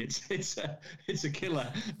might be. It's a killer.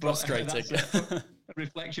 Frustrating. A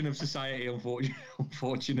reflection of society,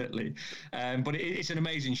 unfortunately. But it's an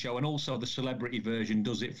amazing show, and also the celebrity version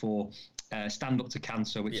does it for Stand Up to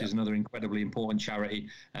Cancer, which is another incredibly important charity.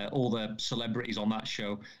 All the celebrities on that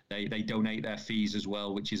show, they donate their fees as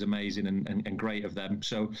well, which is amazing and great of them.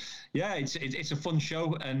 So yeah, it's a fun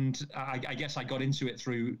show, and I guess I got into it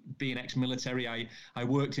through being ex-military. I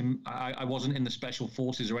worked in I wasn't in the special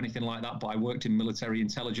forces or anything like that, but I worked in military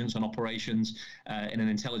intelligence and operations in an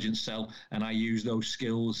intelligence cell, and I used those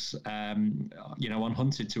skills on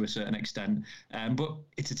Hunted to a certain extent. But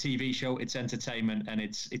it's a TV show, it's entertainment, and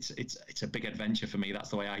it's a big adventure for me. That's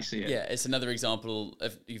the way I see it. Yeah, it's another example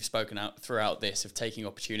of, you've spoken out throughout this, of taking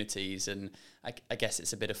opportunities, and I guess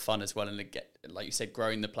it's a bit of fun as well, and like you said,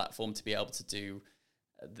 growing the platform to be able to do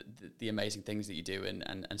the amazing things that you do,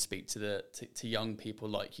 and speak to young people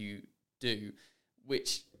like you do,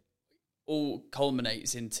 which all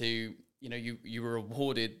culminates into, you were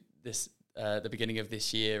awarded this the beginning of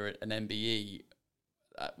this year an MBE,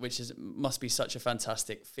 which must be such a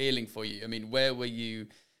fantastic feeling for you. I mean, where were you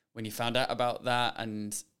when you found out about that,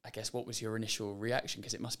 and I guess what was your initial reaction?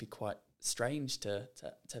 Because it must be quite strange to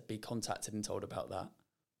be contacted and told about that.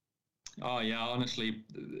 Oh yeah, honestly,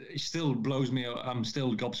 it still blows me. I'm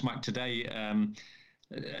still gobsmacked today.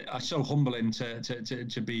 It's so humbling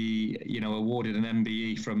to be awarded an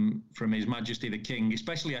MBE from His Majesty the King,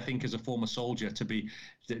 especially I think as a former soldier, to be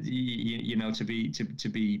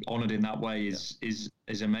honoured in that way is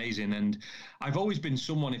amazing. And I've always been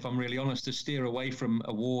someone, if I'm really honest, to steer away from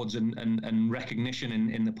awards and recognition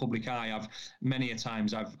in the public eye. Many a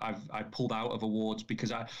times I've pulled out of awards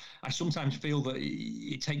because I sometimes feel that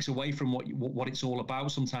it takes away from what it's all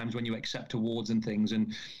about sometimes when you accept awards and things,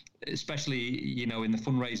 and especially in the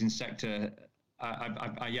fundraising sector.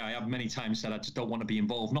 I have many times said I just don't want to be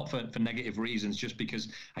involved, not for negative reasons, just because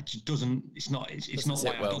it's not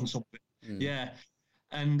why I've done something. Yeah.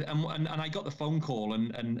 And I got the phone call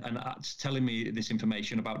and telling me this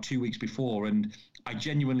information about 2 weeks before, and I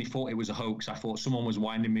genuinely thought it was a hoax. I thought someone was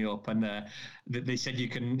winding me up, and they said you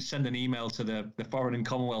can send an email to the Foreign and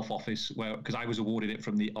Commonwealth Office, because I was awarded it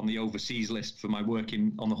on the overseas list for my work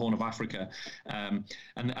on the Horn of Africa,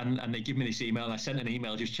 and they give me this email, and I sent an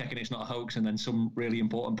email just checking it's not a hoax, and then some really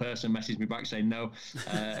important person messaged me back saying no,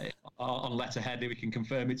 on letterhead we can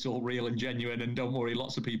confirm it's all real and genuine, and don't worry,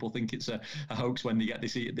 lots of people think it's a hoax when they get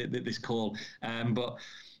this call, but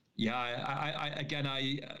yeah, I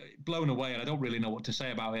blown away, and I don't really know what to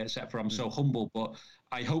say about it except for I'm so humble. But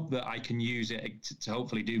I hope that I can use it to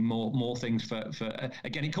hopefully do more things for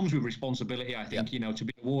again, it comes with responsibility, I think. To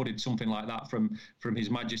be awarded something like that from His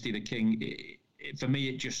Majesty the King, for me,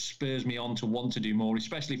 it just spurs me on to want to do more,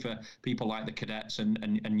 especially for people like the cadets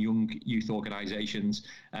and young youth organisations,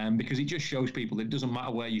 because it just shows people that it doesn't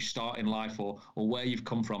matter where you start in life or where you've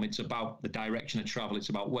come from. It's about the direction of travel. It's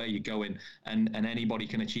about where you're going, and anybody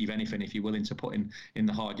can achieve anything if you're willing to put in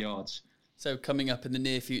the hard yards. So coming up in the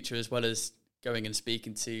near future, as well as going and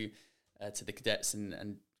speaking to the cadets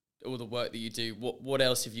and all the work that you do, what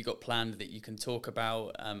else have you got planned that you can talk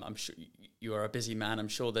about? I'm sure you are a busy man. I'm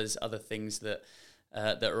sure there's other things that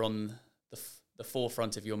are on the the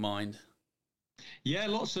forefront of your mind? Yeah,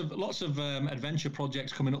 lots of adventure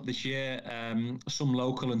projects coming up this year. Some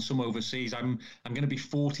local and some overseas. I'm going to be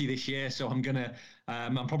 40 this year, so I'm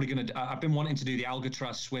probably going to. I've been wanting to do the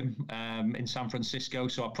Alcatraz swim in San Francisco,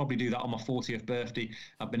 so I'll probably do that on my 40th birthday.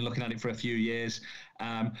 I've been looking at it for a few years.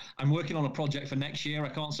 I'm working on a project for next year. I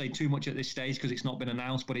can't say too much at this stage because it's not been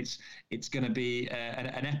announced, but it's going to be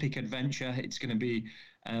an epic adventure. It's going to be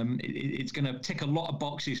it's going to tick a lot of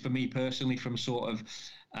boxes for me personally, from sort of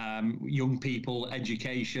young people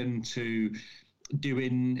education to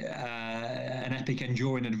doing an epic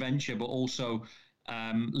enduring adventure, but also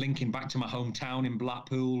linking back to my hometown in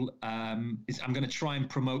Blackpool. I'm going to try and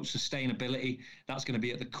promote sustainability. That's going to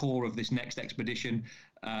be at the core of this next expedition.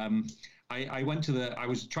 I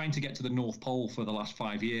was trying to get to the North Pole for the last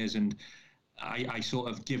 5 years, and I sort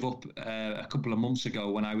of give up a couple of months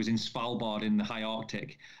ago when I was in Svalbard in the high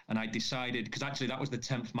Arctic, and I decided, because actually that was the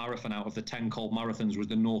 10th marathon out of the 10 cold marathons, was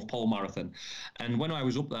the North Pole Marathon. And when I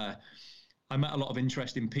was up there, I met a lot of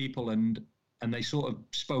interesting people, and they sort of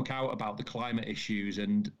spoke out about the climate issues.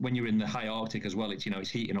 And when you're in the high Arctic as well, it's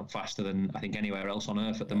heating up faster than I think anywhere else on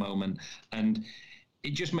Earth at the moment. And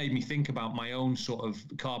it just made me think about my own sort of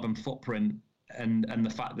carbon footprint and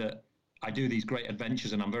the fact that I do these great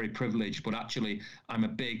adventures and I'm very privileged, but actually I'm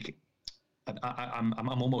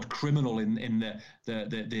almost criminal in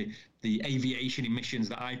the aviation emissions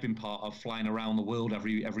that I've been part of, flying around the world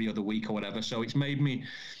every other week or whatever. So it's made me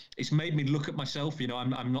look at myself.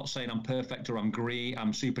 I'm not saying I'm perfect or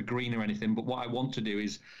I'm super green or anything, but what I want to do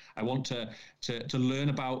is I want to learn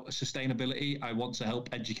about sustainability. I want to help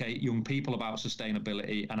educate young people about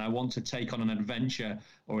sustainability, and I want to take on an adventure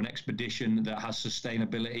or an expedition that has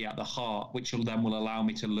sustainability at the heart, which will allow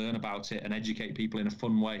me to learn about it and educate people in a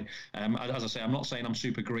fun way. As I say, I'm not saying I'm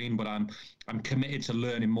super green, but I'm committed to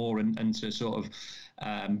learning more and to sort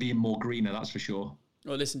of being more greener. That's for sure.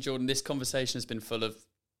 Well, listen, Jordan, this conversation has been full of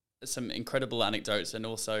some incredible anecdotes and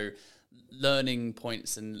also learning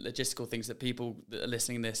points and logistical things that people that are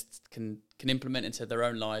listening to this can implement into their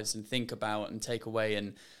own lives and think about and take away.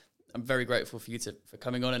 And I'm very grateful for you for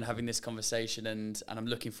coming on and having this conversation, and I'm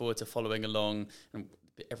looking forward to following along, and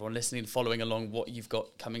everyone listening, following along what you've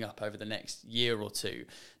got coming up over the next year or two.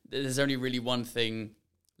 There's only really one thing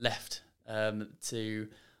left to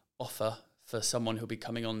offer for someone who'll be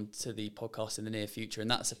coming on to the podcast in the near future,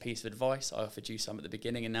 and that's a piece of advice. I offered you some at the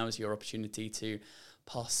beginning, and now is your opportunity to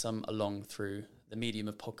pass some along through the medium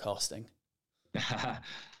of podcasting.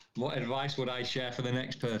 What advice would I share for the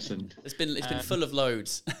next person? It's been full of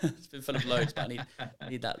loads. It's been full of loads, but I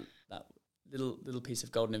need that little piece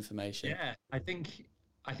of golden information. Yeah, I think.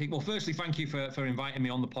 Well, firstly, thank you for inviting me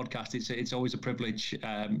on the podcast. It's always a privilege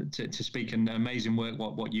to speak, and amazing work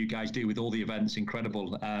what you guys do with all the events.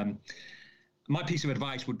 Incredible. My piece of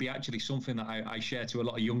advice would be actually something that I share to a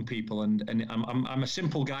lot of young people, and I'm a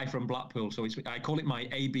simple guy from Blackpool, so I call it my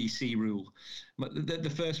ABC rule. But the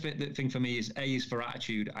first thing for me is A is for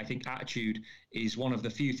attitude. I think attitude is one of the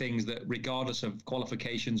few things that, regardless of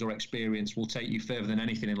qualifications or experience, will take you further than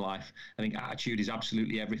anything in life. I think attitude is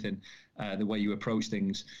absolutely everything, the way you approach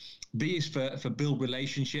things. B is for build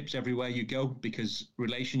relationships everywhere you go, because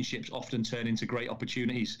relationships often turn into great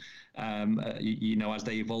opportunities, as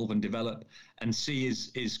they evolve and develop. And C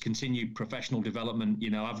is continued professional development,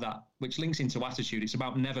 have that, which links into attitude. It's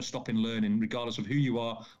about never stopping learning, regardless of who you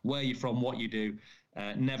are, where you're from, what you do.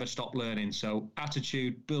 Never stop learning. So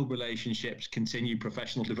attitude, build relationships, continue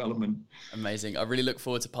professional development. Amazing. I really look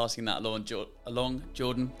forward to passing that along.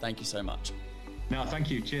 Jordan, thank you so much. No, thank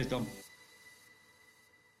you. Cheers, Dom.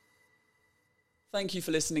 Thank you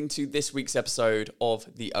for listening to this week's episode of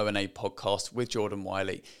the O&A podcast with Jordan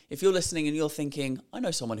Wylie. If you're listening and you're thinking, I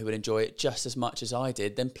know someone who would enjoy it just as much as I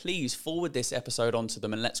did, then please forward this episode onto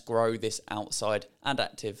them and let's grow this outside and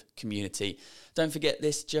active community. Don't forget,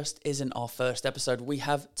 this just isn't our first episode. We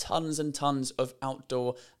have tons and tons of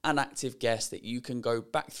outdoor and active guests that you can go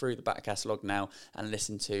back through the back catalogue now and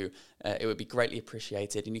listen to. It would be greatly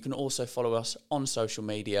appreciated. And you can also follow us on social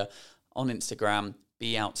media, on Instagram,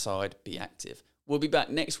 Be Outside, Be Active. We'll be back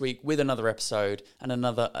next week with another episode and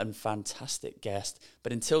another fantastic guest.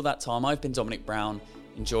 But until that time, I've been Dominic Brown.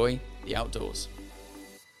 Enjoy the outdoors.